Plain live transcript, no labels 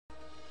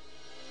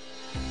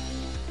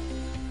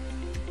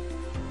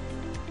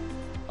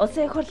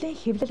Улсын их хурлын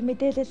хэвлэл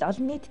мэдээлэл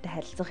олон нийтэд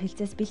харилцах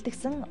хэлцээс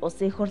бэлтгэсэн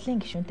Улсын их хурлын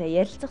гишүүнтэй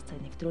ярилцах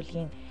цаг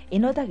нэвтрүүлгийн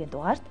энэ удаагийн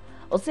дугаарт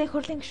Улсын их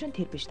хурлын гишүүн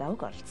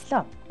Д.Тэрбишдагваг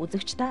оролцлоо.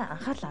 Үзэгч та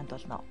анхаарлаа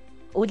хандуулна.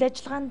 Үйл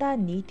ажиллагаанд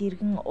нийт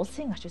иргэн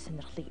улсын ашиг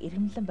сонирхлыг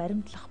иргэнлэн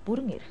баримтлах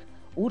бүрэн эрх,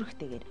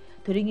 үүрэгтэйгээр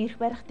төрийн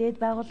эрх барих дээд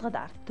байгууллагад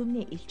ард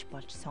түмний илч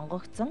болж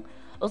сонгогдсон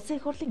Улсын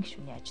их хурлын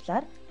гишүүний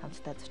ажлаар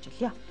хамтдаа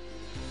зочилъё.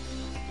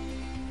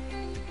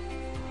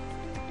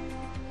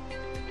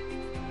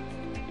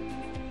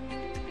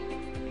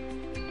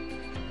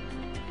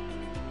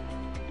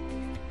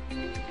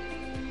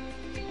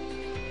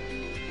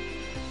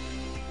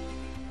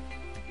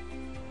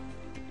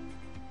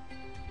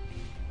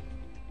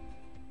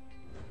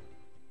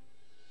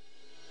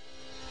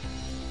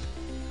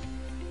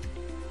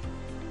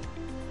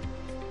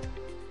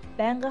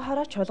 Байнгын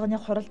хороо чуулганы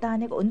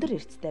хуралдааныг өндөр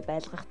эрстэй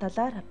байлгах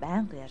талаар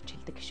байнга ярьж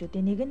хэлдэг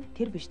гишүүдийн нэг нь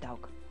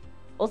Д.Тэрбишдагва.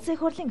 Улсын их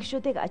хурлын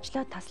гишүүдийг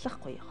ажлаа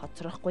таслахгүй,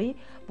 хоцрохгүй,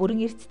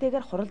 бүрэн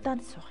эрстэйгээр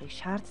хуралдаанд суухыг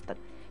шаарддаг.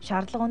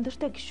 Шаардлага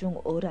өндөртэй гишүүн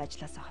өөрөө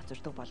ажлаасаа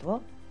хоцордог болов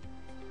уу?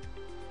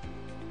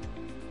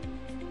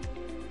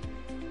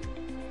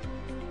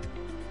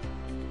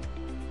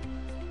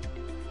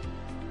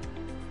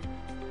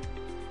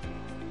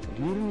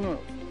 Ер нь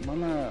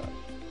манай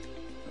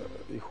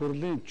их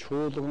хурлын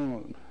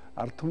чуулган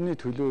ард түмний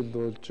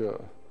төлөөлөлж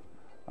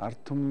ард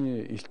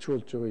түмний илч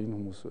болж байгаа энэ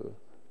хүмүүс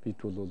бид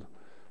бол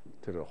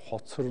тэр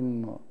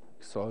хоцорно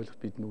гэсэн ойлголт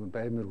бид нүг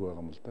баймиргүй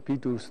байгаа юм л да.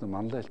 Бид өөрснөө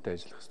манлайлалтай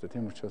ажиллах хэрэгтэй.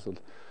 Тийм учраас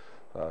бол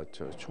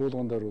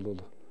чуулган дээр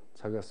бол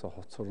цагаасаа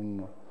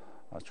хоцорно,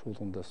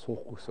 чуулгандаа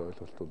суухгүй гэсэн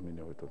ойлголт бол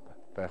миний хувьд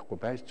байхгүй,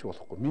 байж ч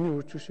болохгүй. Миний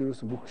хувьд ч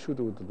ерөөсөн бүх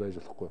гишүүдүүд байж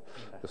болохгүй.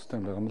 Ёстой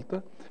юм байгаа юм л да.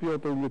 Би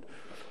одоо ингэж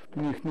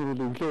миний эхнэр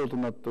бол өглөө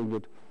бол надад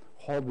ингэж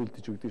хоол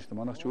бэлдэж өгдөө шүү дээ.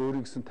 Манайх ч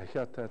өөрийн гэсэн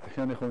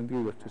дахианыхаа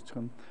өндгийг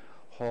авчирчих нь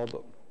хоол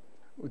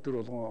өдөр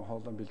болгон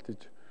хоолоо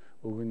бэлдэж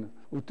өгнө.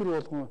 Өдөр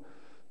болгон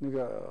нэг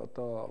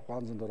одоо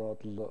ганцанд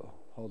ороод л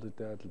хоол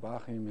идээд л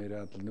баах юм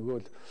яриад л нөгөө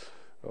л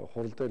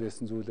хурал дээр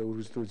ясан зүйлээ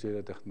үргэлжлүүлж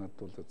яриад байх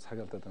надад бол цаг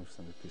алдаад юм шиг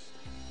санагдаж шүү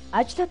дээ.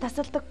 Ажлаа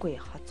тасалдаггүй,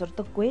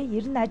 хоцордоггүй,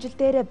 ер нь ажил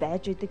дээрээ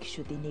байж идэг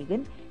гишүүдийн нэг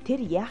нь тэр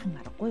яахан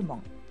аргагүй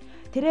мөн.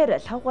 Тэрээр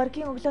лав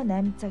гарагийн өглөө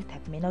 8 цаг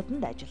 50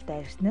 минутанд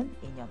ажилдаа ирсэн нь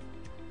энэ юм.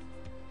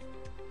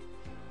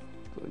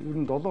 Ер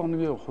нь 7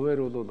 хоногийн хуваар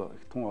бол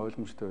их тун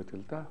ойлгомжтой байдаг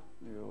л да.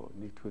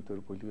 Нэгдүгээр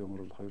дөр бүлгийн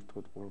хурал,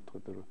 хоёрдугаар,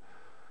 гуравдугаар дөр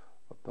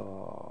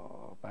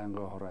одоо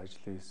байнгын хороо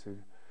ажлын хэсэг,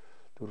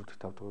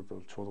 дөрөвдүгээр, тавдугаар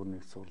бол чуулган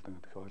нэгдсэн сургалт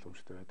гэдэг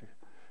ойлгомжтой байдаг.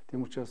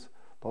 Тийм учраас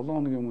 7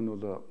 хоногийн өмнө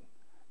бол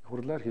их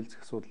хурлаар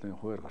хэлцэх асуудлын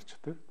хуваар гарч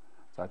ирдэг.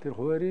 За тэр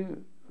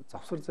хуваарийн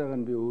завсар зайг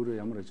нь би өөрөө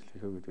ямар ажил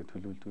хийх вэ гэдгийг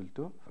төлөвлөдөг л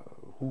дөө.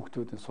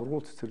 Хүүхдүүдийн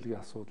сургууль цэцэрлэгийн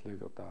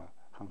асуудлыг одоо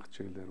хангах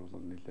чиглэлээр бол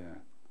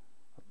нэлээд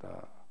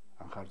одоо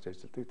анхаарч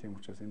ажилладаг. Тийм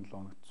учраас энэ 7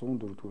 хоногт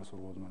 104-р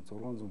сургууль маань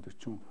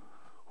 640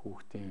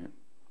 хүүхдийн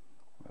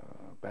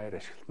байр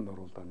ашиглалтанд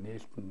оруулаад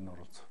нээлтэнд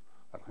оруулах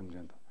арга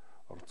хэмжээнд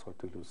оролцоход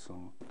төлөвлөсөн.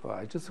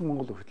 Ажилсан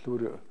Монгол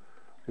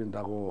хөтөлбөрийн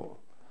дагуу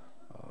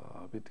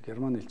бид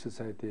Герман элчин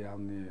сайдын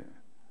яамны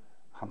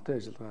хамтын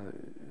ажиллагаа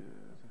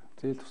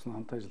зээл тусны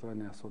хамтын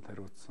ажиллагааны асуулт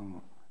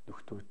хариуцсан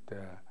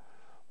нөхдөөдтэй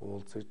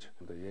уулзаж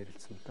одоо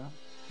ярилцсан л да.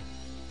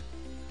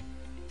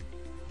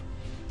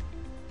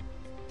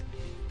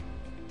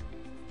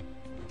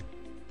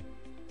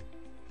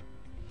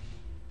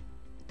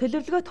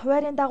 Төлөвлөгөөт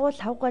хуваарийн дагуу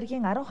лав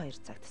гарагийн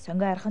 12 цагт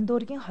Сонгон архан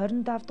дүүргийн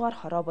 25 дугаар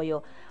хороо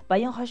буюу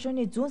Баян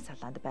хошууны зүүн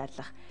салаанд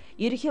байрлах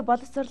ерөнхий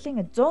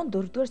боловсролын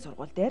 104-р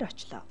сургууль дээр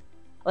очлоо.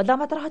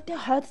 Улаанбаатар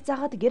хотын хойд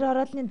цагад гэр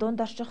хорооллын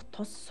дунд орших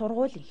тус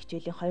сургуулийн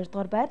хичээлийн 2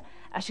 дугаар байр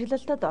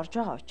ашиглалтад орж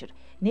байгаа учраас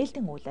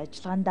нээлтэн үйл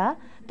ажиллагаанд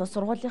тус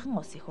сургуулийн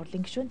Улсын их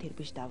хурлын гишүүн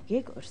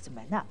Д.Тэрбишдагвагийг урьсан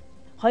байна.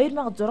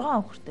 2006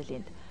 он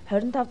хүртэл энд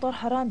 25 дугаар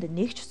хороонд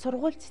нэгч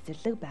сургууль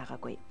цэцэрлэг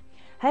байгаагүй.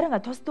 Харин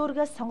тус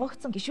дүүргээс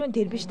сонгогдсон гишүүн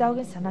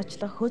Д.Тэрбишдагвагийн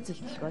санаачлах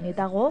хөөцөлдөлгөөний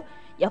дагуу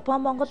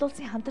Япон Монгол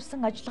улсын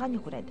хамтарсан ажиллагааны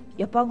хүрээнд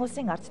Япон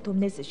улсын ард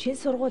түмнээс шинэ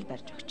сургууль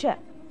барьж өгчээ.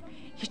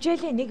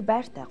 Хичээлийн нэг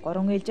байртай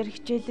 3 ээлжээр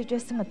хичээлж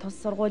байсан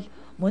тус сургууль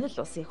мөн л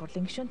Улсын их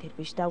хурлын гишүүн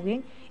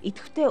Д.Тэрбишдагвагийн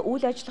идэвхтэй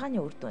үйл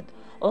ажиллагааны үр дүнд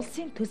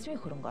улсын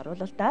төсвийн хөрөнгө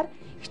оруулалтаар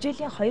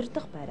хичээлийн 2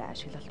 дахь байраа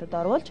ашиглалтад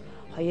оруулж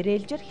 2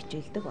 ээлжээр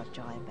хичээлдэг болж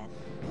байгаа юм байна.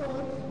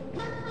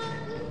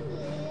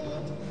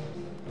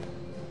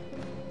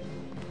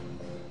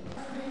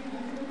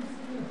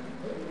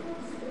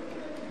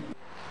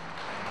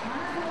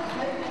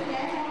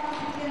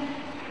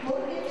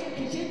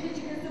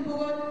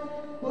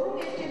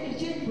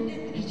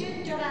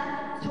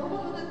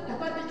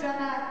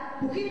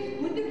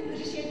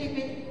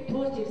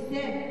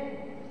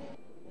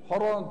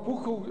 Хороонд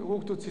бүх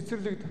хүүхдүүд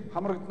цэцэрлэгт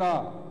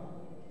хамрагданаа.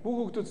 Бүх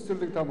хүүхдүүд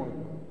цэцэрлэгт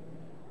хамрагданаа.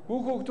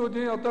 Бүх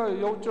хүүхдүүдийн одоо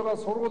явж байгаа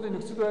сургуулийн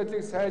нөхцөл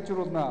байдлыг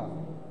сайжруулнаа.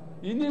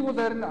 Энийг бол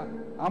харин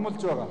амлаж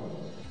байгаа.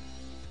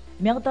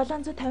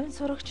 1750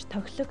 сурагч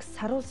тохилог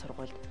саруул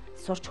сургуульд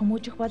сурч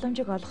хүмүүжих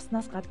боломжийг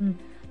олгосноос гадна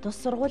тус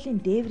сургуулийн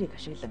дээврийг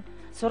ашиглан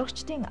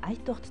сурагчдын ая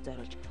тухт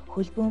зориулж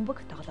хөл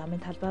бөмбөг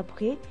тоглоомын талбай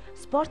бүхий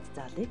спорт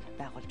залыг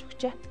байгуулж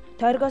өгчээ.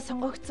 Тойргоо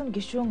сонгогдсон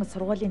гишүүн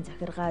сургуулийн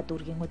захиргаа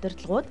дүүргийн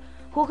удирдлагууд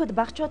хүүхэд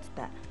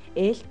багчуудтай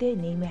ээлтэй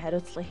нийгмийн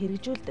хариуцлагыг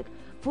хэрэгжүүлдэг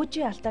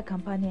Фужи Алта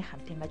компанийн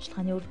хамтын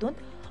ажиллагааны үр дүнд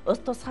ус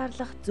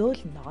тусгаарлах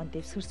зөөлөн ногоон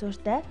дэвсгэр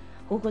суурьтай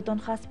хүүхэд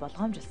унахаас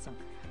болгоомжилсан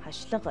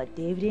хашлага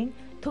дээврийн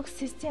төгс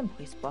систем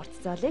бүхий спорт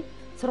залыг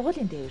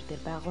сургуулийн дээвэр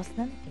дээр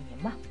байгуулсан нь энэ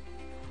юм а.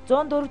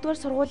 104-р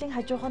сургуулийн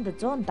хажууханд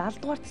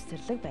 170-р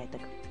цэцэрлэг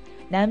байдаг.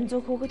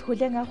 800 хүүхэд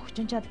хүлээн авах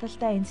хүчин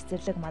чадалтай энэ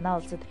цэцэрлэг манай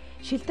улсад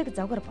шилдэг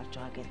завгар болж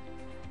байгааг нь.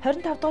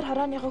 25-р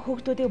хорооныхоо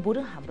хүүхдүүдийг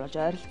бүрэн хамруулж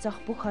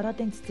ойролцоох бүх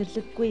хороодын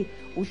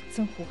цэцэрлэггүй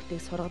үлдсэн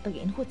хүүхдийг сургадаг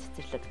энэхүү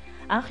цэцэрлэг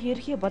анх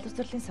ерхий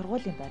боловсролын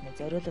сургуулийн байрны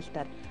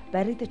зориулалтаар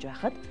баригдаж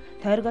байхад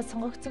тойргоо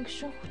сонгогдсон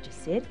гишүүн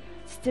хүчилсээр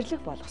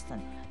цэцэрлэг болгосон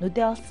нь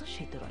нүдээ олсон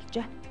шийдвэр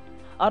болжээ.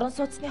 Орон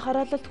сууцны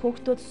хороололт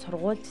хүүхдүүд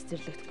сургууль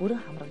цэцэрлэгт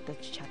бүрэн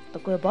хамрагдаж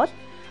чаддаггүй бол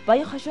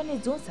баян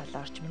хошууны зүүн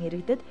саллын орчмын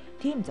иргэдэд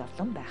тийм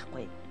зовлон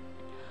байхгүй.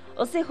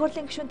 Улсын их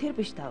хурлын гишүүн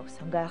Д.Тэрбишдагва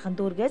сонгон архан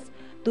дүүргээс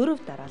 4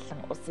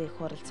 дараалан улсын их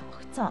хурл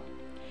сонгогдсон.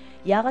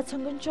 Яагаад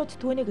сонгогчдод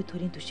түүнийг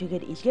төрийн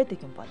түшээгээр илгээдэг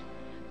юм бол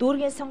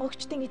дүүргийн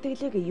сонгогчдын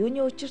итгэлийг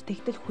юуны учир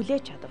тэгтэл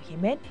хүлээж чадах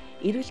хэмээн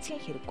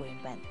эргэлзэхийн хэрэггүй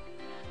юм байна.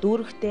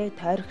 Дүүрэгтэй,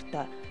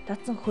 тойрогтой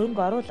татсан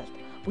хөрөнгө оруулалт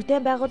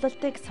бүтээн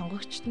байгуулалтыг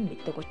сонгогчд нь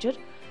мэддэг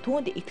учраас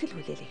түүнд итгэл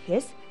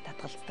хүлээлгэхээс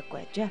татгалздаггүй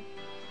ажээ.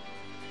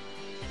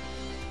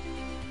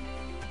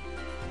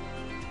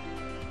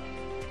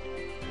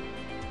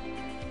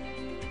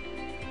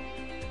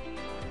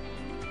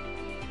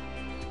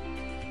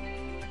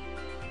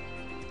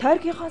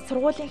 Тойргийнхоо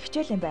сургуулийн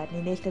хичээлийн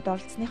байрны нээлтэд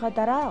оролцсныхоо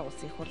дараа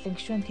улсын их хурлын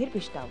гишүүн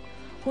Д.Тэрбишдагва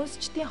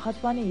хүнсчдийн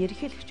холбооны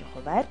ерөнхийлөгчийн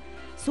хуваар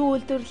сүү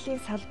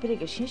үйлдвэрлэлийн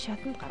салбарыг шин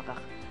шатанд гаргах,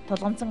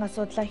 тулгамдсан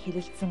асуудлаа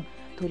хэлэлцэн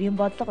төрийн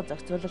бодлого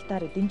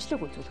зохицуулалтаар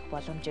дэмжлэг үзүүлэх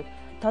боломжийг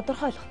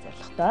тодорхойлох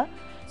зорилготой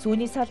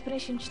сүүний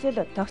салбарын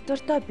шинжилэл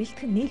доктортой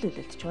бэлтгэн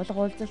нийлүүлэлт чуулга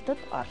уулзалтад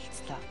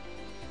оролцлоо.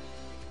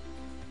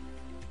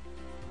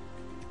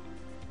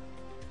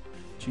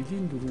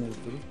 Жилийн 4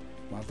 өдөр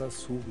малаас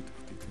сүү гэдэг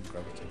бүтээгдэхүүн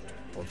гаргаж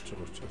болж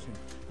байгаа учраас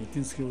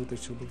эдийн засгийн хувьд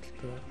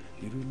ачлагдaltaа,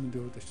 эрүүл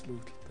мэндийн хувьд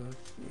ачлагдaltaа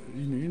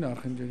энэ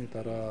арга хэмжээний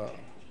дараа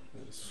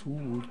сүү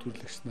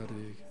үйлдвэрлэгч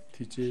нарыг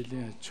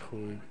тижээлийн аж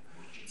ахуйг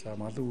за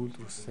малын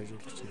үйлдвэрлэлийг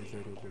сайжруулах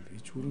чиглэлээр бол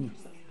иж бүрэн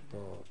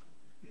одоо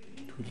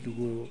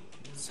төлөвлөгөө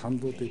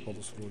саналуудыг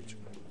боловсруулж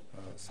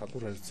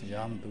салбар харилцан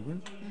яамд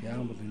өгнө.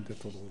 Яам бол энэ дээр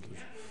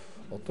тулгуурлаж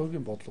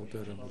одоогийн бодлого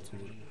дээр бол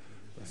зүгээр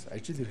бас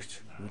ажил хэрэгч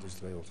үйл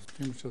ажиллагаа явуулах.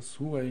 Тийм учраас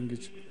сүү аян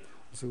гэж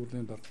улсын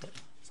хурлын дарга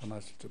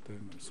санаачилж одоо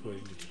энэ сүү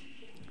аян гэж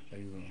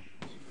аюу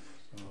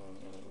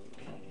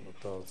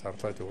одоо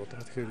зарлаад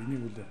явуулдаг. Тэгэхээр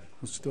энийг бол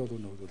хүсчтэй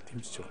болгоно бол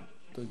тэмцэж байгаа.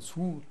 Одоо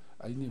сүү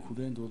аяны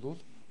хүрээнд бол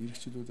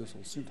иргэжлүүдээс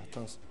улсын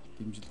татаас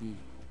дэмжлэгийг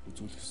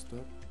үзүүлэх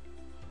ёстой.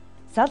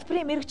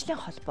 Салбарын мэрэгжлийн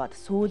холбоод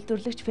сүү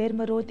үйлдвэрлэгч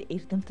фермерүүд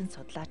эрдэмтэн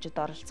судлаачид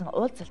оролцсон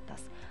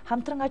уулзалтаас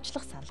хамтран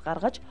ажиллах санал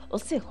гаргаж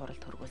улсын их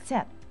хурлд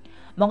хүргүүлсэн.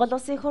 Монгол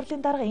улсын их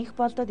хурлын дарга инх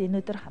болдод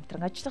энэ өдөр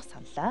хамтран ажиллах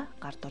саналаа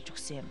гартуулж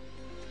өгсөн юм.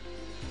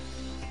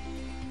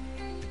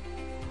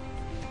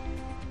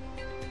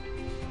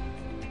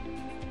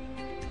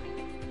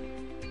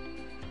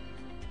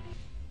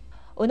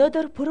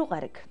 Өнөөдөр пүрэв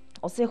гараг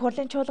улсын их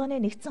хурлын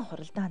чуулганы нэгдсэн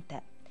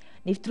хуралдаантай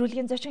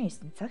нэвтрүүлгийн зочин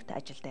 9 цагт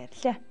ажилдаа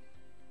ирлээ.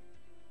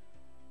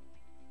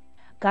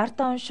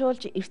 Карта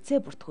уншуулж эрцээ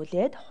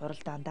бүртгүүлээд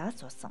хуралдаандаа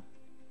суусан.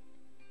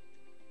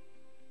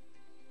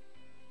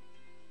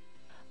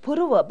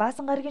 Пүрэв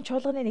Баасан гарагийн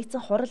чуулганы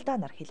нэгдсэн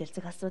хуралдаанаар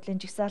хилэлцэх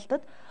асуудлын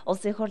жигсаалтад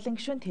улсын их хурлын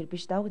гишүүн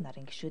Д.Тэрбишдагва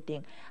нарын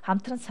гишүүдийн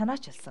хамтран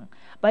санаачилсан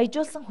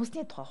баяжуулсан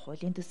хүсний тухай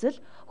хуулийн төсөл,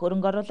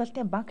 хөрөнгө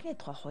оруулалтын банкны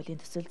тухай хуулийн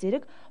төсөл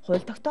зэрэг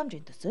хууль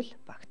тогтоомжийн төсөл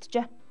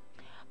багтжээ.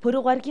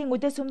 Пүрэв гарагийн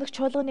үдээс өмнөх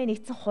чуулганы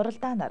нэгдсэн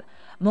хуралдаанаар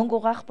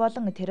мөнгө угаах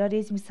болон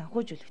терроризмыг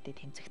санхүүжүүлэхтэй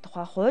тэмцэх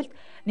тухай хуульд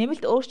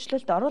нэмэлт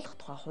өөрчлөлт оруулах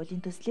тухай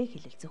хуулийн төслийг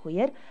хилэлцэх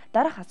үеэр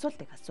дараах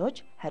асуултыг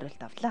асууж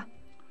хариулт авлаа.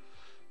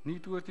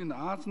 Нэгдүгээр энэ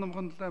Аз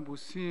намган далайн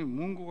бүсийн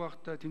мөнгө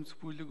угаахтай тэмцэх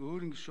бүлэг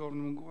өөрийн гишүүн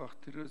орны мөнгө угаах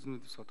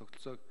терроризмээс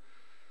тогтолцоог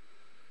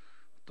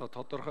одоо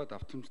тодорхой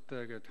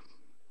давтамжтай гэдэг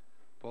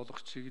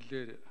болох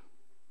чиглэлээр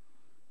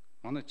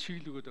манай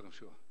чиглэл өгöd байгаа юм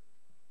шүү.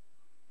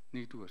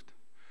 Нэгдүгээрт.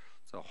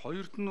 За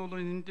хоёрт нь бол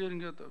энэ дээр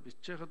ингээд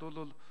бичээхэд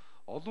бол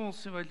олон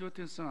улсын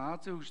валютын сан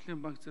Азийн хөгжлийн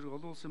банк зэрэг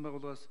олон улсын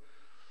байгууллагаас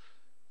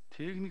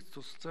техник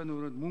тусалцааны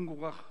өрөөнд мөнгө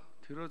угаах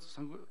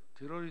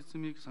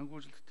терроризмыг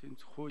санхүүжүүлэх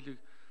тэмцэх хуулийг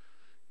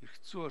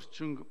эрхцүү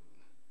орчин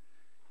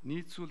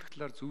нийцүүлэх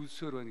талаар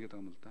зөвлөсөөр байна гэдэг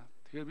юм л да.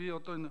 Тэгэхээр би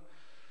одоо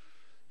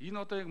энэ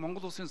одоо яг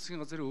Монгол улсын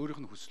засгийн газрын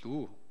өөрийнх нь хүсэл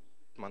үү?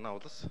 Манай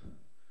улс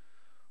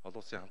олон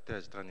улсын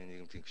хамтын ажиллагааны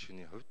нийгэмлэгийн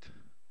гишүүний хувьд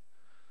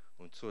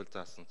үндсэн хууль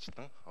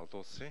заасанчлан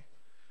олон улсын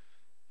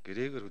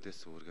гэрээгээр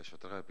хүлээсэн үүргээ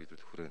шударгаа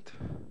биелүүлэх хүрээнд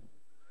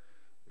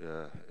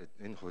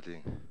энэ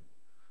хуулийн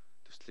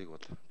төслийг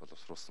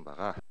боловсруулсан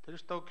байгаа.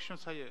 Тэрстав гишүүн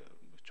сая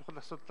чухал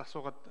асуудал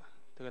асуугаад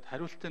тэгээд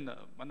хариултыг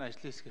манай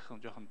ажлын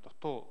хэсгийнхэн жоохон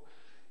дутуу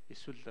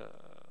эсвэл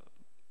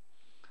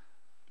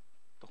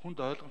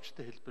хүнд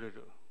ойлгомжтой хэлбэрээр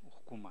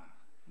өгөхгүй маа.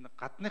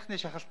 Гадныхны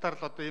шахалтаар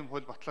л одоо ийм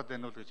хууль батлаад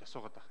байна уу гэж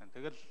асуугаад байх юм.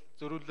 Тэгэл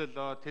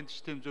зөрүүлэл тэнд ч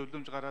тийм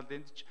зөвлөмж гараад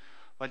энд ч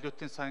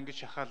валютын сан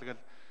ингэж шахаал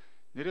гэл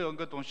нэрээ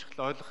ингээд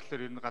уншихлаа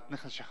ойлгохлоор ер нь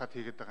гадныхаа шахаад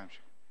хийгээд байгаа юм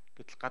шиг.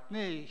 Гэтэл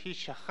гадны хийж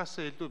шахахаас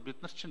илүү бид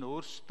нар чинь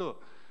өөрсдөө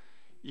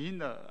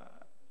энэ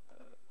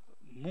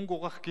мөнгө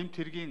угаах гэмт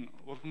хэргийн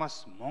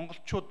улмаас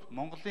монголчууд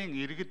Монголын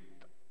иргэд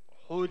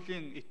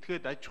хуулийн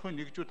этгээд аж ахуйн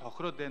нэгжүүд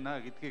хохироод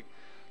байна гэдгийг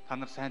та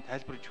нар сайн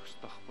тайлбарлаж өгөх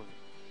хэрэгтэй байхгүй юу?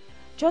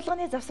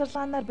 Чуулганы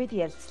завсарлагаанаар бид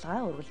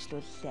ярилцлагаа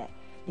үргэлжлүүллээ.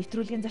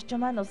 Нэвтрүүлгийн зочин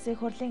маань Улсын их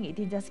хурлын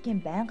эдийн засгийн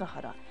байнгын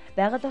хороо,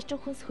 байгаль орчин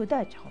хүнс хөдөө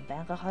аж ахуйн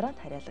байнгын хороонд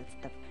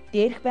хариалагддаг.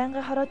 Дээрх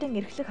байнгын хороодын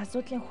эрхлэх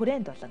асуудлын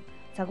хүрээнд болон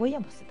цаг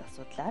үеийн бусад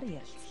асуудлаар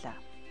ярилцлаа.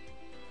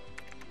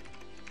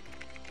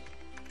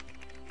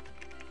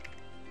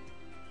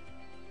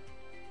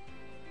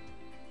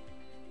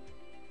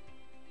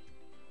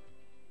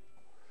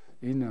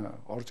 Энэ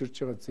орж ирж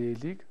байгаа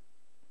зээлийг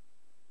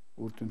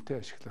үр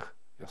дүнтэй ашиглах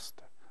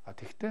ёстой.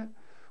 Тэгвэл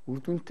үр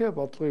дүнтэй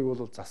бодлогыг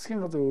бол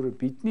засгийн газар өөрөө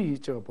бидний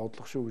хийж байгаа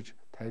бодлого шүү гэж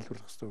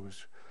тайлбарлах ёстой гэж.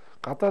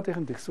 Гадаадынх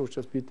нь тэгсэн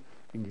учраас бид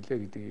ингэлээ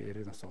гэдэг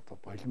ярианаас одоо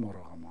болимоор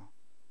байгаамаа.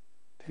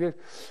 Тэгэхээр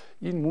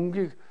энэ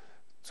мөнгийг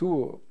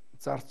зөв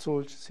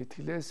зарцуулж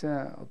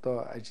сэтгэлээсээ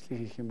одоо ажлыг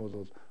хийх юм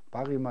бол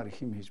бага юмар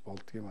их юм хийж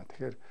болдго юм а.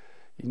 Тэгэхээр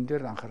энэ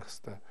дээр анхаарах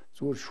ёстой.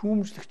 Зүгээр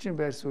шүүмжлэгчийн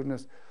байр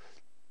сууриас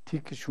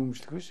тэг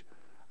шүүмжлэх биш.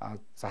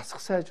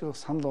 Засах сайжруулах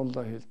санал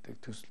онлоо хэлдэг,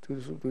 төсөл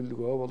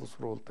төлөвлөгөө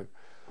боловсруулдаг.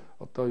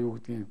 Одоо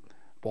юу гэдгийг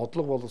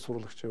бодлого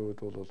боловсруулагчийн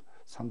хувьд бол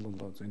санал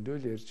онлоо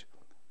зөндөөл ярьж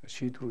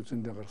шийдвэр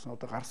үзэндээ гаргасан.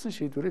 Одоо гарсан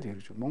шийдвэрээ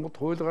хэрэгжүүл. Монгол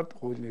хууль гардаг,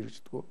 хууль нь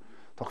хэрэгждэг.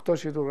 Тогтоох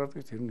шийдвэр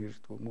гардаг, тэр нь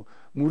хэрэгждэг.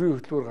 Мөрийн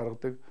хөтөлбөр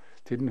гаргадаг,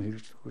 тэр нь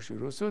хэрэгждэг.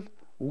 Ерөөсөө л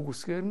үг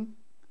үсгээр нь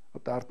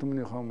одоо ард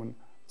түмнийхөө өмнө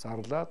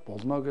зарлаад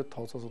болно гэж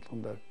тооцоо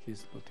судалгаандаа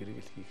хийсэн бол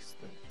тэрийг л хийх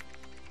хэрэгтэй.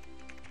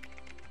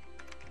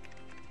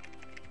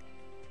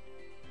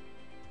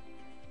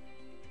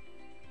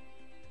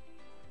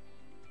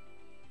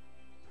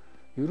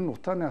 Ер нь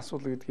утааны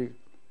асуудал гэдгийг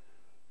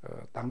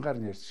дангаар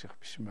нь ярьж байгаа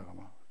биш юм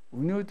байнамаа.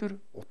 Өнөөдөр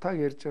утааг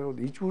ярьж байгаа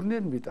бол иж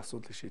бүрнээр нь бид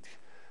асуудлыг шийдэх.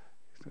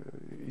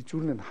 Иж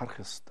бүрнээр нь харах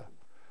ёстой.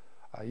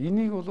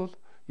 Энийг бол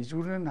иж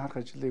бүрнээр нь харах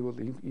ажлыг бол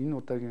энэ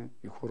удаагийн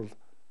их хурал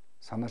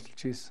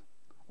санаачилж хийсэн.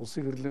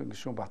 Улсын хурлын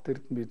гишүүн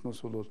Д.Тэрбишдагва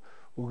биднээс бол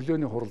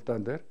өглөөний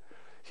хуралдаан дээр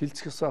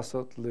хилцэх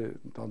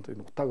асуудлын донд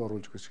энэ утааг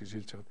оруулж гэж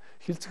шилж байгаа.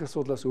 Хилцэх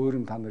асуудлаас өөр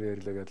юм та нар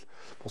ярьлаа гэдэл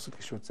бусад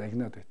гишүүд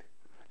загнаад байдаг.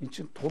 Энд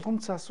чинь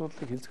тулгымцсан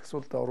асуудлыг хилцэх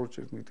асуудалд оруулж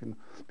ирнэ гэдэг нь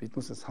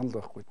биднээс санал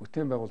байхгүй.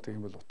 Бүтээн байгуулалт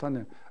юм бол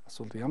утааны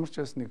асуудал ямар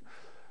ч бас нэг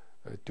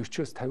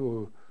 40-оос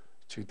 50%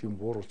 ч гэдэг юм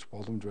бууруулж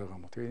боломж байгаа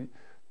юм.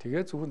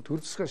 Тэгээ зөвхөн төр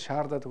засгаар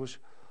шаардаад байгаа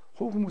ш.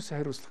 Хувь хүмүүсийн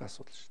хариуцлах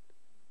асуудал шүү дээ.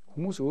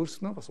 Хүмүүс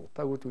өөрснөө бас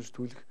утаагүй төлж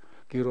төлөх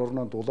гэр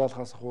орноо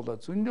дулаалахаас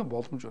ахуулаад зөндөө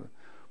боломж байна.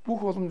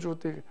 Бүх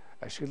боломжуудыг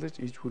ашиглаж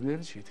иж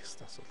хүрнээр нь шийдэх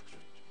ёстой асуудал гэж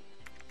байна.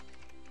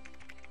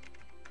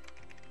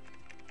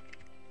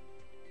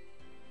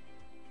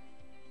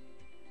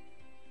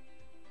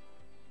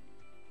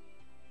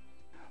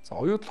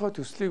 Оюутлогын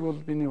төслийг бол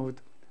миний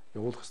хувьд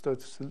явуулах ёстой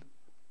төсөл,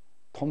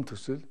 том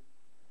төсөл.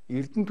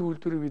 Эрдэнэ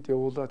төлөвлөрийг бид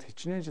явуулаад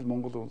хичнээн жил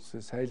Монгол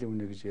улсын сайлын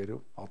үнэ гэж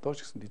ярив. Одоо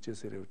ч гэсэн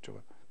дижээсээр явж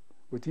байгаа.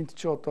 Гэхдээ тэнд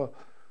чи одоо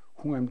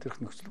хүн амьдрах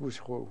нөхцөлгүй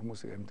шахуу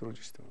хүмүүсийг амьдруулж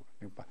штэ.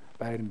 Нэг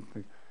байранд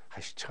нэг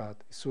хашчаад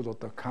эсвэл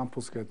одоо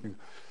кампус гэдэг нэг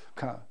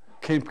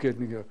кемп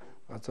гэдэг нэг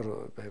газар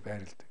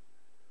байрладаг.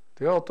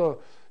 Тэгээ одоо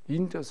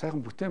энд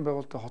сайхан бүтээн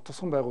байгуулалтаа хот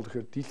тосгон байгуулах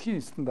гэхээр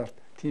дэлхийн стандарт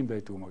тийм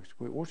байдаг юм а гэж.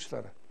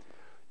 Уучлаарай.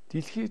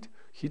 Дэлхийд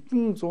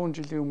хэдэн 100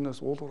 жилийн өмнөөс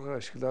уулуургаа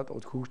ашиглаад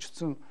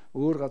хөгжсөн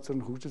өөр газар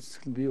нь хөгжил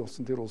зэсгэлэн бий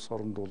болсон тэр улс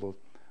оронд бол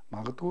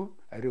магадгүй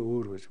арай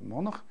өөр байж.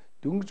 Монох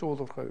дөнгөж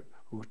уулуургаа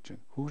хөгжиж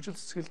байна. Хөгжил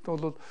зэсгэлэнт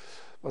бол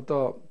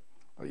одоо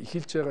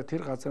эхэлж байгаа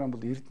тэр газар нь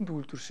бол эрдэнэ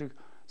төлөвлөр шиг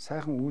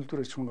сайхан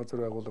үйлдвэр аж ахуйн газар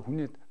байгуулаад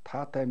хүний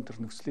таатай амьдрах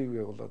нөхцөлийг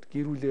байгуулад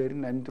гэр бүлээр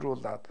нь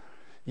амьдруулад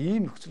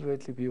ийм нөхцөл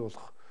байдлыг бий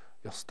болгох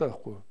ёстой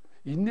байхгүй.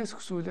 Иннээс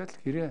өсвөлээд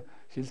л гэрээ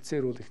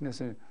хилцээр бол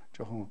эхнээсээ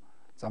жоохон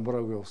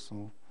замбраагүй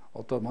болсон.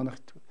 Одоо манайх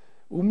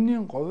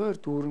өмнгийн говьор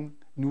дүүрэн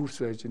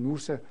нүүрс байж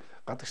нүүрсээ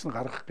гадагш нь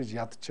гаргах гэж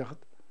ядж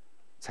хахад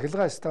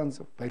цахилгаан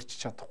станц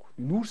барьж чадахгүй.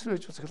 Нүүрс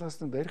байж цахилгаан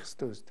станц барих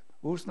хэрэгтэй байсан.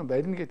 Өөрснөө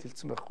барина гэж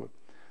хэлсэн байхгүй.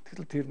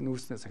 Тэгэхээр тэр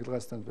нүүрснээ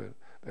цахилгаан станц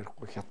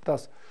барихгүй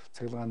хятадаас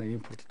цахилгаанаа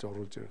импортлж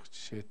оруулж явах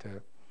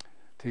жишээтэй.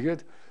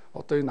 Тэгээд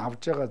одоо энэ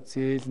авж байгаа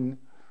зээл нь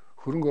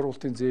хөрөнгө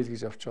оруулалтын зээл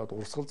гэж авчаад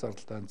урсгал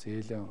зардалтай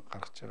зээлээ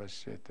гаргаж байгаа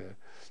жишээтэй.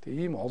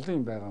 Тэгээ ийм олон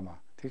юм байгаамаа.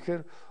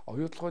 Тэгэхээр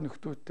оюутлогын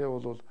нөхдөөтэй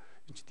бол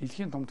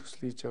дэлхийн том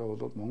төсөл хийж байгаа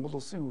бол Монгол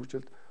улсын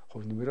хөгжилд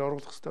хувь нэмрээ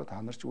оруулах хэрэгтэй,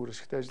 та нар ч өөр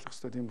ашигтай ажиллах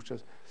хэрэгтэй. Тийм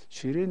учраас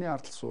ширээний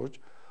ардал сууж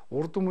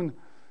урд өмнө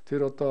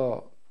тэр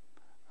одоо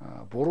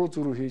буруу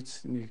зүрх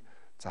хийснийг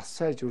зас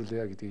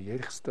сайжруулъя гэдгийг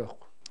ярих хэрэгтэй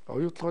байхгүй.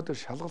 Оюутлогоо дээр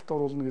шалгалт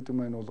оруулна гэдэг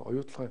маань бол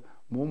оюутлогын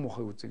муу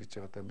мухыг үзье гэж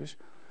байгаа даа биш.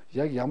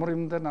 Яг ямар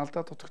юмдаар нь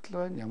алдаа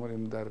дутагдал байна, ямар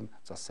юмдаар нь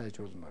зас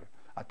сайжруулмаар.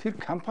 Тэр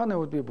компани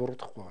хувьд би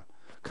буруудахгүй байна.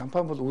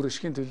 Компани бол үр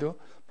ашигын төлөө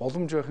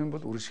боломж байх юм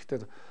бол үр ашигтай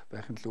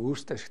байхын төлөө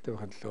өөрсдөө ашигтай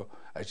байхын төлөө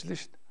ажиллана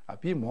шүү дээ.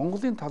 Би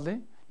Монголын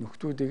талын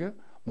нөхдүүдийг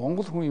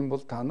Монгол хүн юм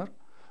бол та нар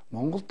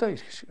Монголдоо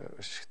ирэх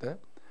ашигтай,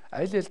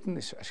 аль алд нь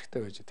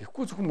ашигтай байж.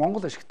 Тэгэхгүй зөвхөн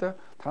Монгол ашигтай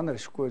та нар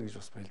ашиггүй байх гэж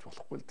бас хэлж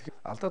болохгүй. Тэгэхээр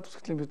алдаа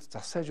тусгалтын бид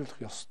зас сайжруулах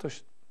ёстой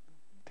шүү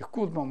дээ.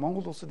 Тэгэхгүй бол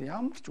Монгол улсад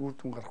ямар ч үр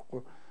дүн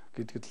гарахгүй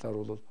гэдэг талаар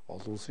бол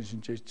олон улсын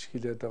шинжээч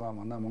хэлээд байгаа.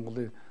 Манай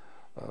Монголын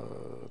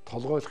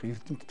толгойлох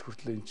эрдэмтэд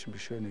хүртэл энэ чинь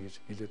биш байна гэж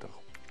хэлээд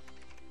байгаа.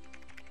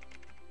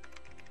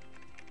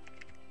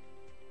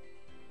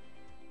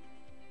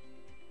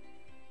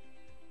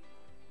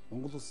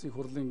 Монгол Улсын их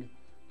хурлын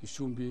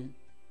гишүүн бие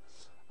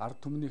ард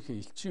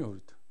түмнийхээ элчийн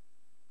хувьд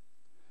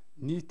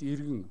нийт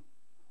иргэн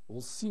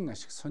улсын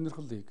ашиг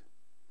сонирхлыг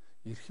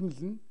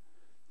эрхэмлэн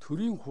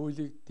төрийн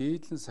хуулийг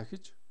дээдлэн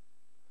сахиж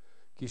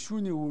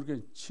гишүүний үүргээ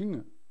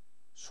чин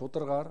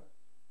шударгаар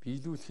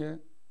биелүүлэхээ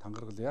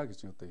тангаргалъя гэж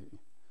одоо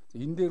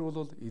энэ дээр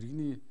бол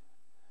иргэний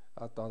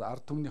одоо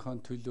ард түмнийхэн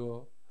төлөө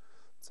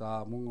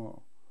за мөн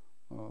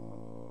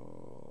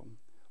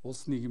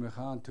улс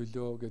нийгмийнхаа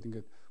төлөө гэдэг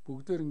ингээд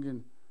бүгдээр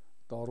ингээд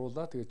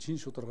оруулаа. Тэгээ чин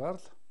шударгаар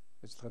л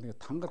ажиллагааны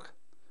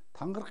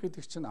тангарах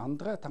гэдэг чинь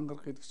андгай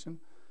тангарах гэдэг чинь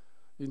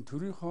энэ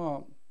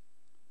төрийнхөө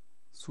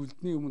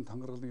сүлдний өмнө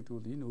тангаргална гэдэг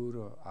бол энэ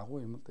өөрөө агуу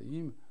юм л да.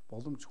 Ийм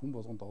боломж хүн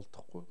болгонд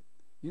олдохгүй.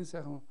 Энэ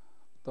сайхан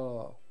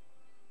одоо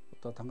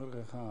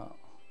тангаргийнхаа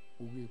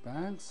үгийг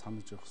байнга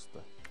санаж явах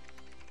хэрэгтэй.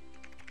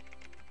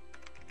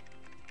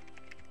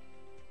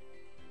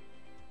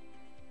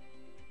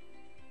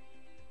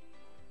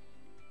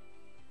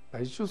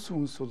 Баяжуулсан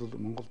хүнс бол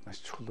Монголд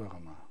маш чухал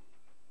байгаамаа.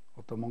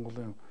 Одоо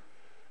Монголын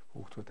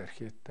хүүхдүүд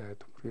архитай,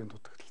 төмрийн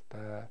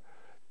дутагдaltaй,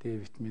 Д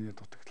витамины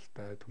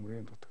дутагдaltaй,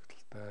 төмрийн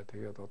дутагдaltaй,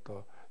 тэгээд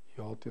одоо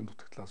йодын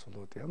дутагдлаас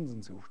болоод янз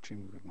янзын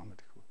өвчин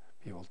манад их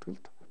бий болдог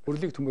л да.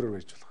 Өрлийг төмөрөөр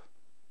байжуулах.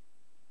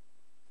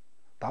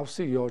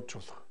 Давсыг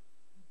йоджуулах.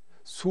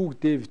 Сүүг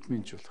Д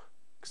витаминжуулах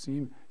гэсэн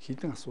ийм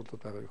хідэн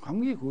асуудлууд байгаа.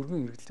 Хамгийн их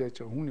өргөн хэрэглэж яаж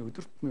байгаа хүний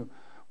өдөр тутмын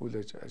үйл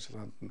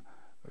ажиллагаанд нь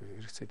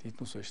хэрэгцээд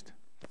эднүс байна шүү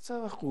дээ.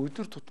 За байхгүй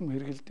өдөр тутам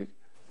хэрэгэлдэг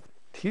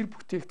тэр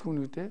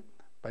бүтээгдэхүүнүүдээ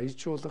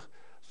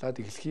баяжуулахлаад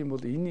эхлэх юм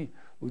бол энэ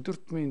өдөр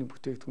тутмын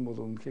бүтээгдэхүүн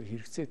бол үнэхээр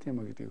хэрэгцээтэй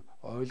юм а гэдгийг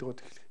ойлгоод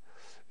эхлэх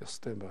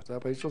ёстой юм байна. За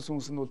баяжуулсан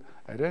хүмүүс нь бол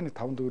арай нэг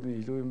 5 төгрөгийн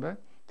илүү юм байна.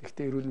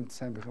 Тэгвэл эрүүл мэнд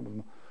сайн байх юм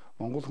бол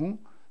Монгол хүн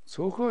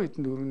цөөхөн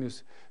хэдэн төгрөгнөөс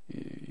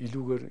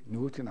илүүгээр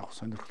нөгөөдгийг авах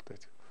сонирхолтой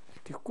байдаг.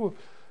 Тэгэхгүй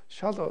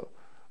шал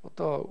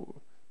одоо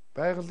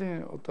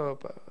байгалийн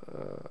одоо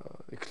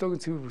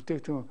экологийн цэвэр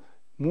бүтээгдэхүүн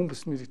мөн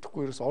бис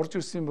мэддэхгүй ерөөс орж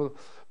ирсэн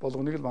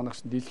болгоныг л манайх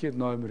чинь дэлхийд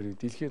номер 1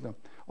 дэлхийд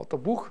одоо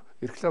бүх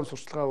реклам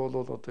сурталчилгаа бол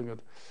одоо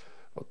ингээд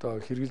одоо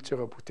хэрэгжилж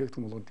байгаа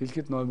бүтээгдэхүүн болгон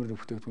дэлхийд номер 1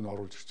 бүтээгдэхүүн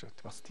оруулж ирж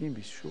байгаа. Бас тийм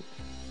биш шүү.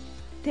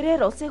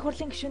 Тэрээр улсын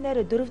хурлын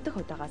гишүүнээр 4 дахь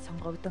удаага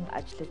сонгогдсон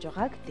ажиллаж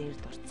байгааг дээр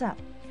дурдсан.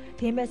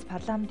 Тиймээс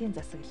парламентын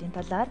засаглалын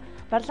талаар,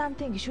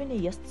 парламентын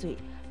гишүүний ёс зүй,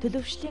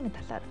 төлөвшлийн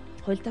талаар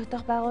хууль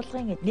тогтоох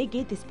байгууллагын нэг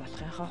эдис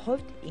болохынхаа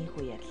хувьд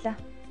энэхүү ярьлаа.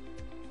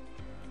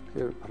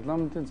 Тэгэхээр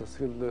парламентын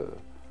засаглал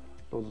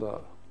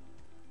бол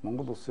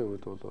Монгол улсын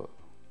хувьд бол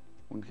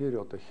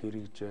үнэхээр одоо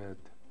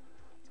хэрэгжээд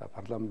за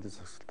парламентын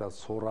засаглалтаас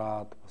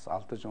сураад бас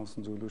алдаж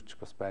онсон зүйлүүч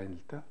бас байна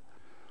л да.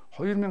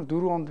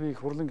 2004 онд би их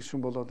хурлын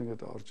гишүүн болоод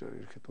ингээд орж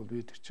ирэхэд бол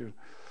би тэр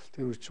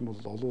үе чинь бол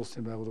олон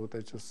улсын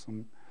байгууллагад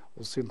ажилласан,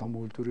 улсын том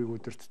үйлдвэрийг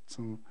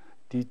удирдсан,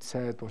 дид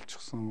сайд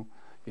болчихсон,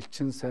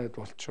 элчин сайд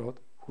болчоод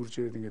хурж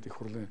ирээд ингээд их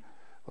хурлын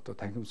одоо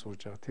танхим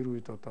сууж байгаа. Тэр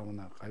үед одоо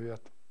манай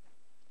гавьяат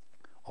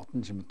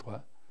одон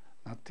Жимэдгва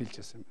надад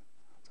хэлжсэн юм.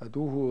 За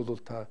дүүхүү бол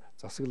та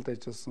засаглалд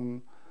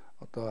ажилласан,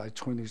 одоо аж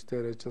ахуйн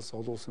нэгжлэр ажилласан,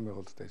 олон улсын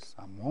байгууллагад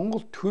ажилласан.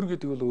 Монгол төр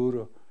гэдэг бол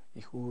өөрөө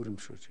их өөр юм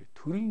шүү чи.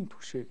 Төрийн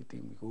түвшээ гэдэг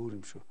юм их өөр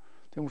юм шүү.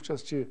 Тийм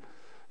учраас чи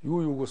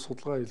юуг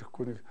судалгаа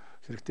хийхгүй нэг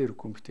хэрэгтэй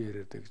хэрэггүй битээ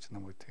яриад гэж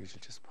намайг тэгж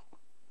хэлжсэн байхгүй.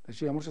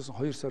 Чи ямар ч байсан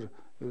 2 сар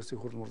ерөөсөө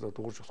их хурлаа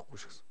дуурж болохгүй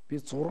шигсэн. Би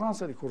 6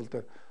 сар их хурл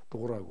дээр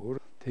дуураагүй.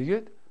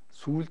 Тэгээд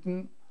сүүлд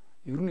нь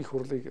ер нь их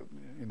хурлыг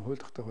энэ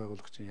хууль тогтоох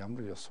байгууллага чинь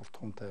ямар ёс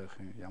суртахуунтай байх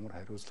юм, ямар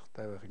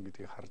хариуцлагатай байх юм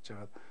гэдгийг харж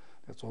агаад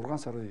 6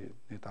 сарын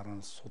дараа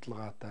нь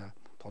судалгаатай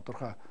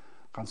тодорхой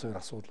ганц хоёр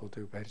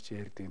асуудлуудыг барьж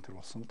ярьдаг энэ төр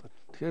болсон л да.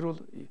 Тэгэхээр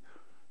бол их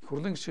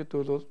хурлын гишүүд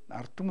бол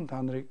ард түмэн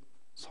та нарыг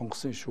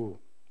сонгосон шүү.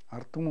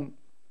 Ард түмэн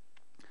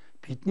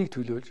биднийг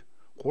төлөөлж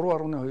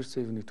 3.2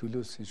 сая хүнийг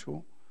төлөөлсөн шүү.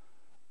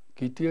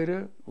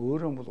 Гэдгээрээ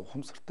өөрөө бол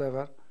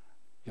ухамсартайгаар,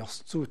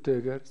 ёс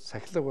зүйтэйгээр,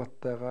 сахилга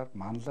баттайгаар,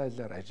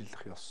 манлайлаар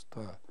ажиллах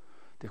ёстой.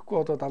 Тэгэхгүй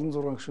одоо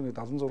 76 гишүүний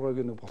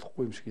 76-ыг нэг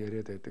болохгүй юм шиг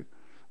яриад байдаг.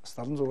 Бас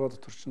 76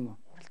 дотор чинь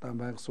хуралдаан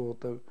байнга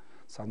суудаг,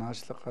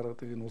 санаачлаг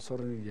гаргадаг, энэ улс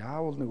орныг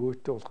яавал нэг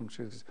өөдтэй болох юм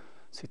шиг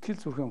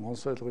сэтгэл зүрхэн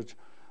гонсойлгож,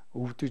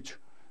 өвдөж,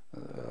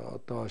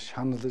 одоо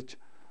шаналж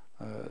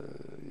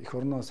их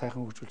орноо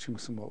сайхан хөгжүүлчих юм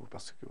гэсэн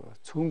бас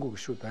цөөнгөө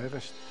гишүүд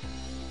байгаа шүү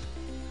дээ.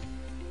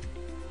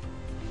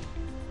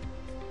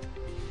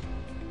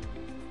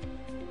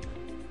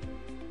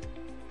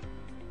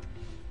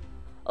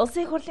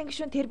 Улсын их хурлын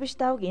гишүүн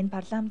Д.Тэрбишдагваг энэ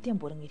парламентын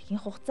бүрэн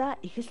эрхийн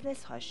хугацаа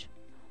эхэлснээс хойш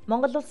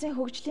Монгол Улсын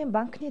хөгжлийн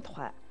банкны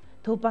тухай,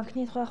 Төв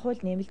банкны тухай хууль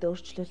нэмэлт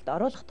өөрчлөлт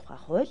оруулах тухай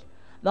хууль,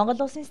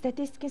 Монгол Улсын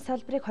статистикийн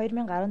салбарыг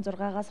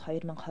 2016-аас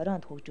 2020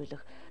 онд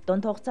хөгжүүлэх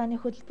дунд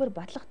хугацааны хөтөлбөр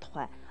батлах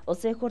тухай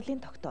Улсын их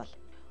хурлын тогтоол,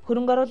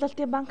 хөрөнгө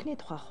оруулалтын банкны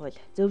тухай хууль,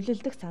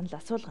 зөвлөлдөх санал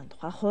асуулгын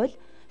тухай хууль,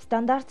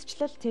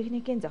 стандартчлал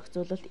техникийн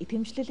зохицуулалт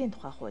итгэмжлэлийн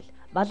тухай хууль,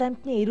 бал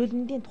амьтны эрүүл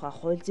мэндийн тухай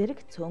хууль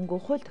зэрэг цөөнгөө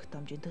хууль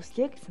тогтоомжийн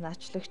төслийг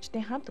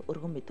санаачлагчдын хамт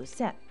өргөн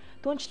мэдүүлсэн.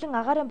 Түүнчлэн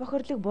агаарын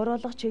бохирлыг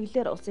буруулах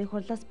чиглэлээр улсын их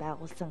хурлаас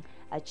байгуулсан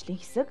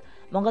ажлын хэсэг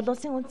Монгол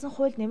улсын үндсэн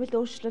хууль нэмэлт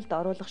өөрчлөлт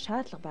оруулах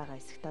шаардлага байгаа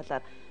хэсэг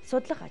талаар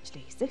судлах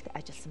ажлын хэсэгт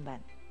ажилласан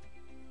байна.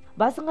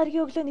 Баасан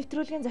гарагийн өглөө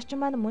нэвтрүүлгийн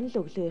зочин маань мөн л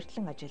өглөө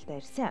эртлэн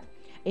ажилдаа ирсэн.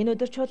 Энэ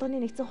өдөр чуулганы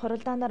нэгдсэн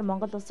хуралдаанаар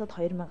Монгол улсад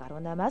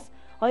 2018-аас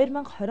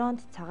 2020 онд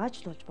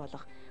цагаачлуулж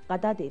болох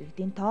гадаад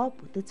иргэдийн тоо,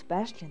 бүтэц,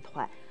 байршлын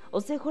тухай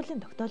улсын их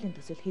хурлын тогтоолын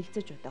төсөл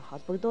хэлэлцэж буйтай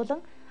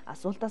холбогдуулан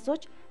асуулт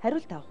асууж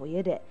хариулт авах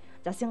үеэр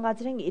засгийн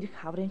газрын эрх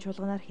хаврын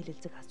чуулганаар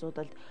хэлэлцэх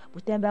асуудалд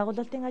бүтээн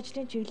байгуулалтын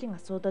ажлын чиглэлийн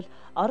асуудал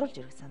оруулж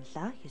ирэх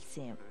саналаа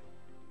хэлсэн юм.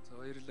 За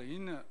баярлалаа.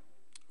 Энэ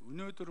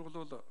өнөөдөр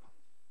бол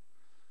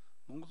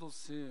Монгол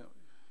улсын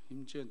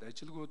хэмжээнд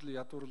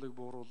ажилгүйдлын ядуурлыг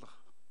бууруулах,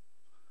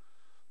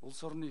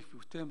 улс орны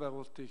бүтээн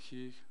байгуулалтыг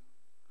хийх,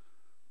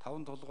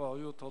 таван толгой,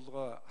 оюу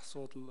толгой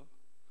асуудал,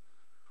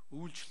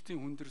 үйлчлэлтийн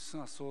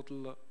хүндэрсэн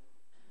асуудал,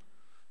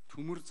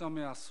 төмөр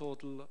замын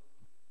асуудал,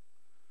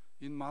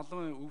 энэ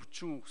малын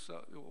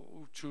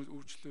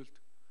өвчлөлт,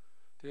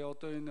 тэгээ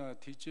одоо энэ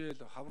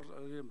тижэл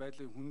хаврын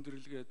байдлын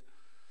хүндрэлгээд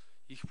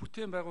их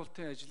бүтээн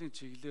байгуулалтын ажлын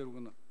чиглэлээр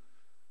өгнө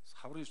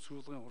хаврын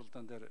чуулганы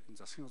хуралдаан дээр энэ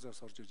засгийн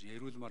газраас орж ирж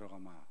яриулмаар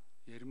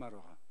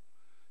байгаа.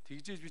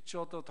 Тэгжээж бид чи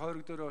одоо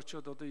тойрог дээр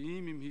очиод одоо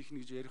ийм юм хийх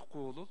нь гэж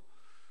ярихгүй бол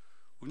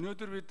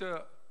өнөөдөр бид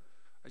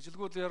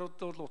ажилгүйд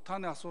яруудад бол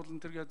утааны асуудал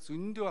энтергээд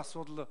зөндөө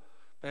асуудал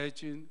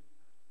байж байна.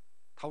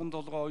 Таван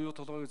толгой, оюу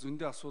толгойг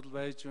зөндөө асуудал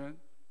байж байна.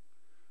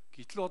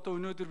 Гэтэл одоо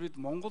өнөөдөр бид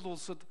Монгол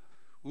улсад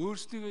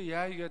өөрсдөө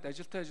яая гээд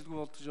ажилтаа ажилгүй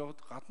болдож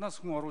яваад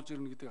гаднаас хүн оруулж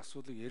ирнэ гэдэг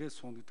асуудлыг яриад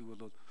суун гэдэг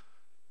бол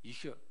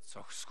их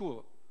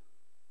зохисгүй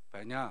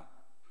байна.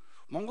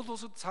 Монгол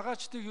улсад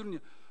цагаачдыг ер нь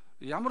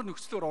ямар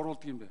нөхцлөөр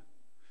оруулдаг юм бэ?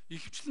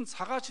 Ихэвчлэн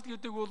цагаачд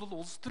гэдэг бол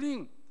улс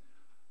төрийн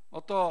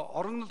одоо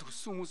орогнол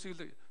хөссөн хүмүүсийг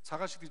л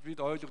цагаачд гэж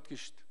бид ойлгодог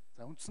шүү дээ.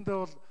 За үндсэндээ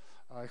бол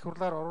их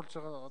хурлаар оруулж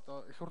байгаа одоо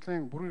их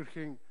хурлын бүрэн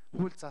эрхийн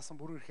хууль заасан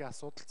бүрэн эрхийн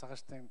асуудал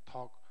цагаачдын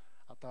тоог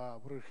одоо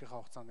бүрэн эрхийн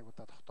хугацааныг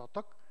удаа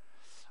тогтоодог.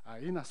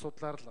 Энэ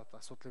асуудлаар л одоо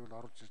асуудлыг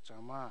бол оруулж ирж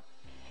байгаамаа.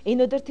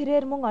 Энэ өдөр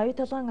тэрээр мөн оюу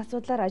толгойн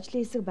асуудлаар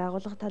ажлын хэсэг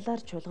байгуулах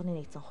талаар чуулганы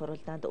нэгдсэн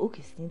хуралдаанд үг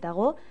хэлсний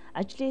дагуу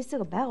ажлын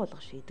хэсэг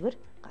байгуулах шийдвэр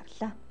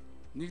гарлаа.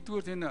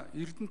 Нэгдүгээр энэ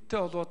эрдэнэтэй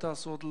холбоотой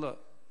асуудал,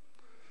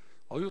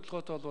 оюу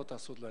толгойтой холбоотой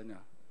асуудал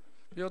байна.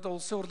 Би одоо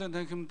улсын хурлын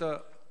танхимд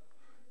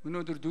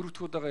өнөөдөр 4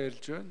 дахь удаага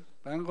ярьж байна.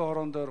 Байнгын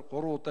хорон дээр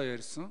 3 удаа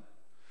ярьсан.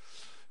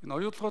 Энэ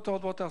оюу толгойтой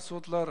холбоотой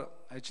асуудлаар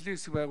ажлын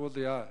хэсэг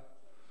байгуулъя.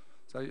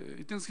 За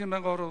эдийн засгийн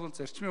байнгын хорон бол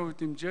зарчмын хувьд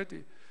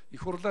дэмжиж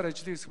их хурлаар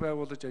ажлын хэсэг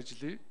байгуулж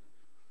ажиллая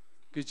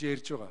гэж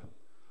ярьж байгаа.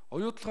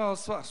 Оюу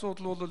толгойн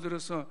асуудал бол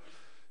ерөөсөө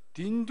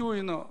дэндүү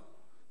энэ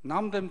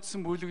нам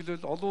дамжсан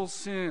бүлэглэл олон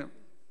улсын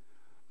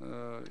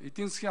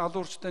эдийн засгийн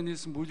алуурчтай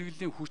нийлсэн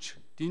бүлэглэлийн хүч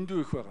дэндүү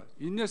их байгаа.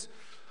 Энээс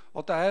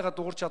одоо айгаа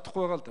дуурч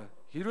чадахгүй байгаа л да.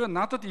 Хэрвээ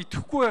надад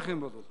итгэхгүй байх юм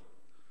бол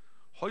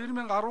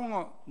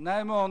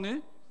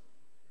 2018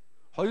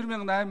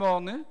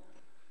 оны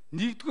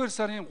 1-р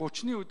сарын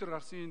 30-ны өдөр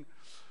гарсан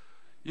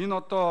энэ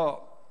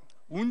одоо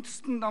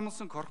үндэстэн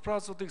дамсан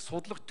корпорациудыг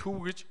судлах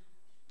төв гэж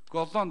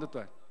Голландд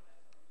байна.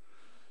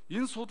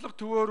 Энэ судлах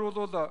төвөөр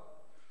бол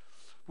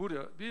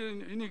бүр би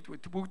энийг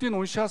бүгдийг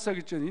уншаасаа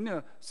гэж байна.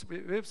 Энэ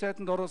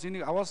вебсайтанд ороос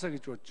энийг аваасаа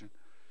гэж бодож байна.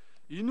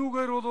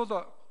 Энүүгээр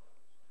бол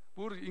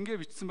бүр ингэ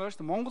бичсэн байгаа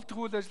шүү дээ. Монгол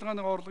дахь үйл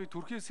ажиллагааны орлогыг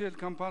Туркийн сэл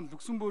компани,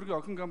 Люксембургийн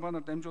охин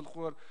компаниар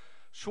дамжуулахаар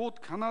шууд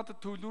Канадад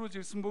төлөвлөж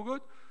ирсэн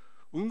бөгөөд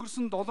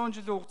өнгөрсөн 7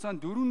 жилийн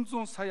хугацаанд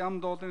 400 сая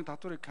 $400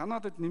 татварыг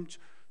Канадад нэмж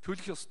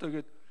төлөх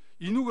ёстой гэд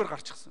энүүгээр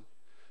гарчихсан.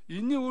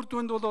 Энийн үр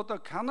дүнд бол одоо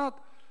Канад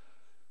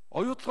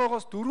оюу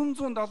толгойгоос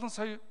 470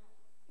 сая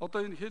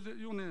одоо энэ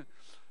юуны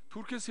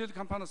Туркийн сэл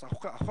компаниас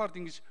авахаар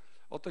ингэж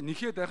одоо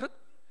нэхээд байхад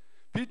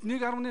бид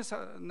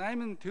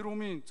 1.8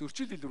 тэрбумын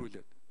зөрчил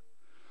илрүүлээд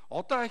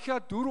одоо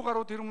ахиад 4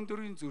 гаруй тэрбум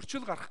төгрөгийн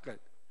зөрчил гарах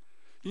гээд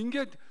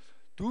ингээд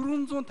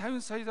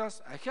 450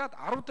 саяас ахиад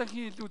 10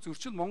 дахин илүү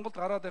зөрчил Монголд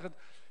гараад байхад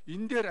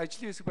энэ дээр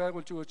ажлын хэсэг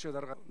байгуулж өгөөч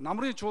дарга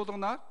намрын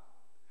чуулганаар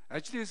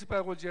ажлын хэсэг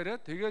байгуулж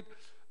яриад тэгээд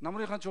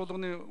намрынхаа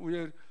чуулганы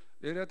үеэр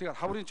яриад тэгээд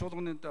хаврын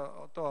чуулганы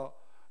одоо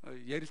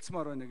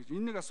ярилцмаар байна гэж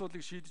энэ нэг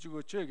асуудлыг шийдэж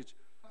өгөөч гэж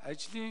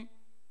ажлын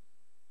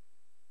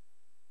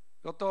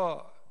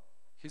одоо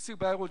хэсэг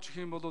байгуулж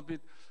өгөх юм бол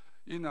бид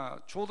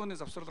энэ чуулганы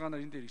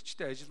завсарлагаанаар энэ дээр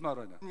ичтэй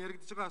ажилламаар байна.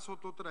 Яригдж байгаа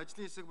асуудлуудаар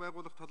ажлын хэсэг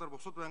байгуулах талаар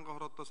бусад байнгын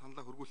хороотой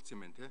саналаа хөргүүлсэн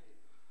юм байна тий.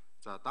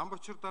 За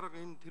Дамбочир дарга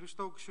энэ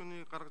Тэрбишдагва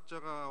гишүүний гаргаж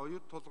байгаа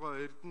оюут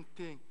толгой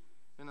эрдэнтийн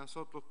энэ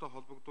асуудлуудтай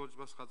холбогдуулж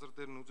бас газар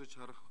дээр нь үзэж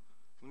харах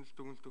үнэлт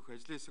өгөх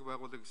ажлын хэсэг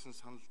байгуулах гэсэн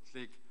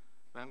саналыг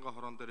байнгын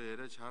хорон дээр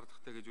яриад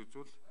шаардлагатай гэж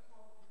үзвэл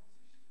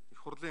их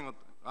хурлын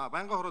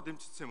байнгын хороо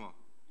дэмжигдсэн юм уу?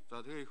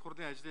 За тэгээ их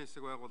хурлын ажлын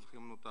хэсэг байгуулах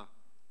юмнуудаа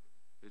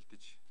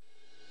хэлдэж.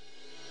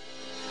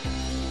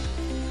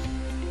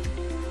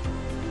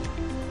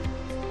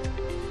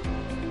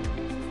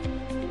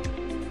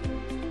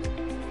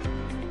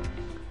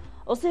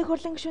 Улсын их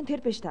хурлын гишүүн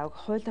Тэрбишдагва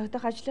хууль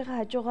тогтоох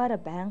ажлынхаа хажуугаар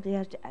байнга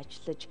ярьж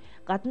ажиллаж,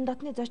 гадна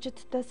дотны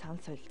зочдтой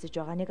санал солилцож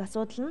байгаа нэг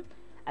асуудал нь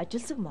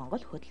ажилсаг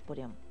Монгол хөтөлбөр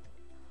юм.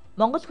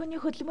 Монгол хүний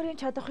хөдөлмөрийн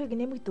чадварыг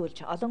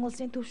нэмэгдүүлж, олон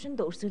улсын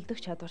түвшинд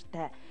өрсөлдөх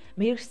чадвартай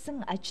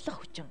мэрэгсэн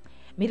ажиллах хүчин,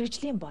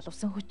 мэрэгжлийн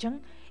боловсон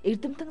хүчин,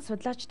 эрдэмтэн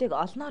судлаачдыг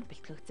олноор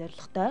бэлтгэх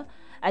зорилготой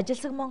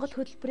ажилсаг Монгол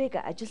хөтөлбөрийг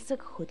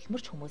ажилсаг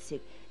хөдөлмөрч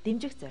хүмүүсийг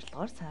дэмжих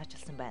зорилгоор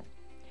санаачилсан байна.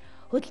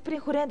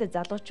 Хөтөлбөрийн хүрээнд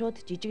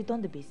залуучууд, жижиг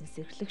дунд бизнес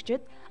эрхлэгчид,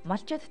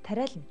 малчид,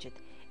 тариаланчид,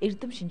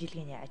 эрдэм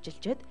шинжилгээний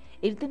ажилчид,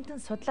 эрдэмтэн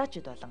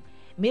судлаачид болон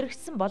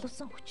мэрэгчсэн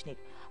боловсон хүчнийг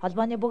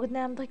холбооны бүгд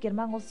найрамдах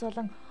Герман улс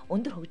болон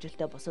өндөр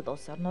хөгжилтэй бусад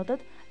улс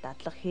орнуудад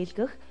дадлаг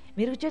хийлгэх,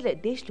 мэрэгжил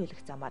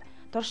дээшлүүлэх замаар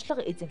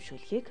туршлага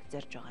эзэмшүүлэхийг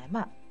зорж байгаа юм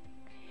а.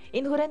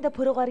 Энэ хүрээнд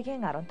пүрэв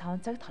гарагийн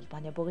 15 цагт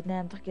холбооны бүгд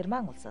найрамдах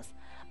Герман улсаас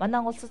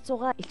манай улсад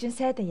суугаа элчин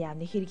сайдын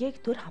яамны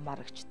хэргийг төр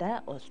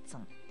хамаарагчтай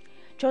уулзсан.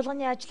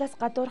 Чуулганы ажлаас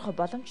гадуурх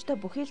боломжтой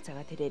бүхий л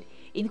цагаа тэрээр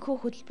энэхүү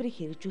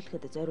хөтөлбөрийг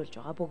хэрэгжүүлэхэд зориулж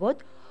байгаа бөгөөд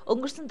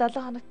өнгөрсөн 7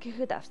 хоногт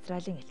гэхэд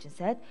Австралийн элчин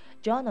сайд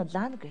Джон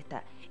Лангрета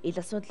ил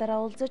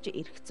асуудлаараа уулзаж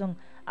эргэцэн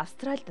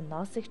Австральд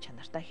ноосыг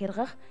чанартай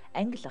хяргах,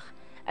 ангилах,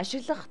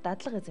 ашиглах,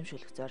 дадлаг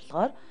эзэмшүүлэх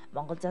зорилгоор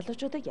Монгол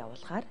залуучуудыг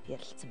явуулахаар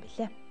ярилцсан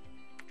билээ.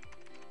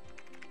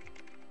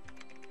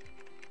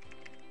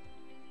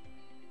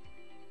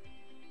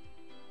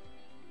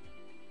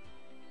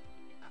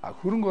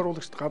 Хөрөнгө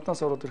оруулагчид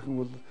гаднаас ороод ирэх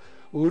юм бол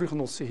өөрийнх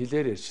нь улсын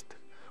хэлээр ярьждаг.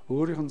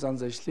 Өөрийнх нь зан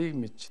заншлыг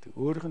мэддэг.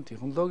 Өөрийнх нь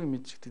технологиг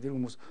мэддэг. Тэр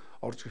хүмүүс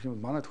орж ирэх юм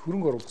бол манайд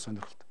хөрөнгө оруулах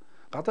сонирхолтой.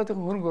 Гадаадын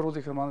хөрөнгө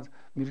оруулахыг манайд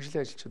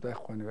мэрэгжлийн ажилчид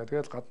байхгүй нэг.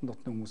 Тэгээд гадна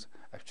дотны хүмүүс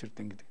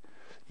авчирдаг гэдэг.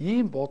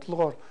 Ийм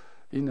бодлогоор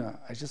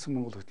энэ ажилсан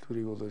Монгол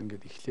хөтөлбөрийг бол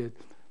ингээд эхлээд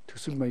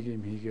төсөл маягийн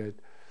юм хийгээд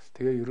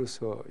тэгээ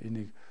ерөөсөө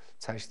энийг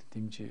цааш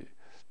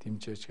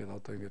дэмжиж гээд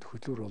одоо ингээд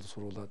хөтөлбөр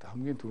боловсруулаад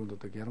хамгийн түрүүнд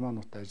одоо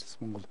Германуудтай ажилсан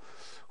Монгол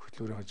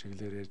хөтөлбөрийн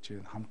чиглэлээр ярьж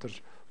байна. Хамтарч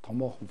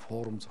томоохон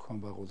форум зохион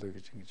байгуулъя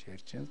гэж ингэж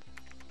ярьж байна.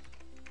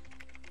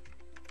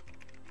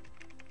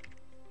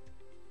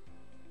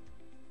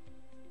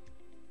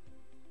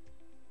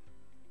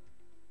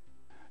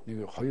 Нэг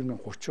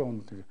 2030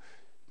 онд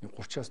нэг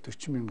 30-аас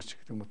 40 мянган ч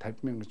гэдэг юм уу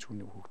 50 мянган ч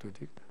хүний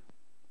хүүхдүүдийг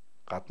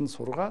гадна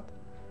сургаад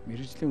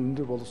мэрэгжлийн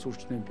өндөр боловсон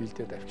хүчний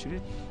бэлдээд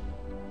авчирээд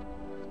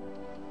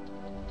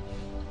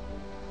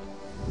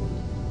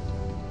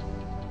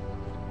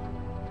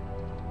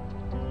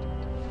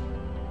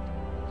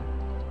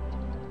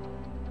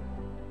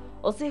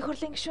Улсын их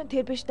хурлын гишүүн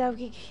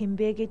Д.Тэрбишдагвыг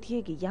хинбэ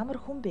гэдгийг, ямар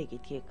хүн бэ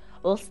гэдгийг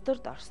улс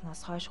төрд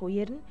орсноос хойш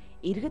үеэр нь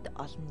иргэд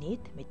олон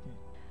нийт мэднэ.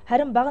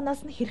 Харин бага нас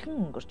нь хэрхэн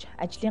өнгөрч,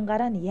 ажлын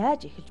гараа нь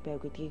яаж эхэлж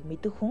байв гэдгийг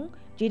мэдэх хүн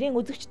жирийн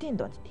үзэгчдийн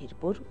дунд тэр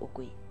бүр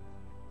үгүй.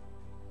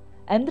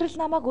 Амьдрал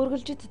намайг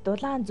үргэлжид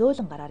дулаан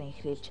зөөлөн гараар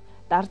инхрээлж,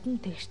 дардан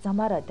тэгш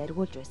замаар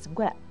даргиулж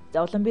байсангүй.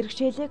 Зовлон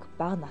бэрхшээлийг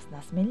бага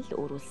наснаас минь л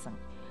өөрүүлсэн.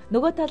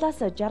 Нөгөө талаас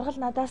жаргал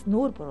надаас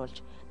нүүр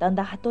буруулж,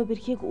 дандаа хатуу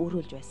бэрхийг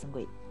өөрүүлж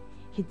байсангүй.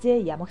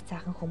 Хизээ ямагт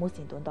цаахан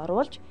хүмүүсийн дунд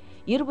оруулж,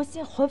 ер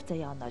бусын хувь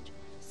заяа оноож,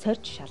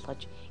 сорж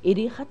шалгаж,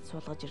 эрийн хад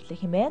суулгаж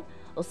ирлээ хэмээн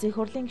улсын их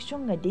хурлын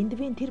гишүүн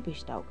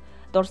Д.Тэрбишдагва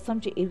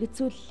дурсамж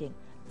эргэцүүллийн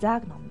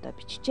зааг номдо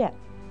бичжээ.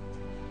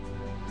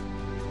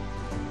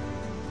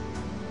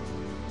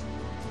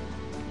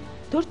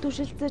 Төр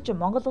түшилцэж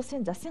Монгол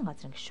улсын засгийн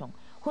газрын гишүүн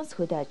хүнс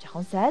хөдөө аж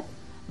ахуйн сайд,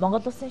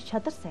 Монгол улсын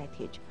шадар сайд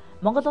хийж,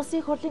 Монгол улсын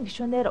их хурлын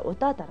гишүүнээр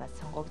удаа дараа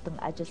сонгогдсон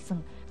ажилсан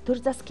төр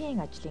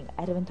засгийн ажлын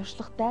аривын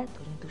туршлагатай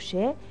төрийн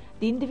түвшээ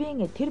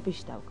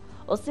Д.Тэрбишдагва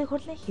улсын их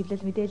хурлын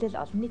хэвлэл мэдээлэл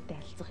олон нийтэд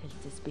харилцах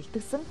хэлцээс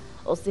бэлтгэсэн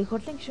улсын их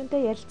хурлын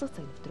гишүүнтэй ярилцах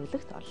цаг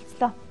нэвтрүүлэгт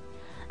оролцлоо.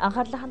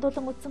 Анхаарлаа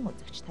хандуулан үзсэн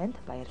үзэгч танд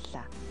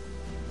баярлалаа.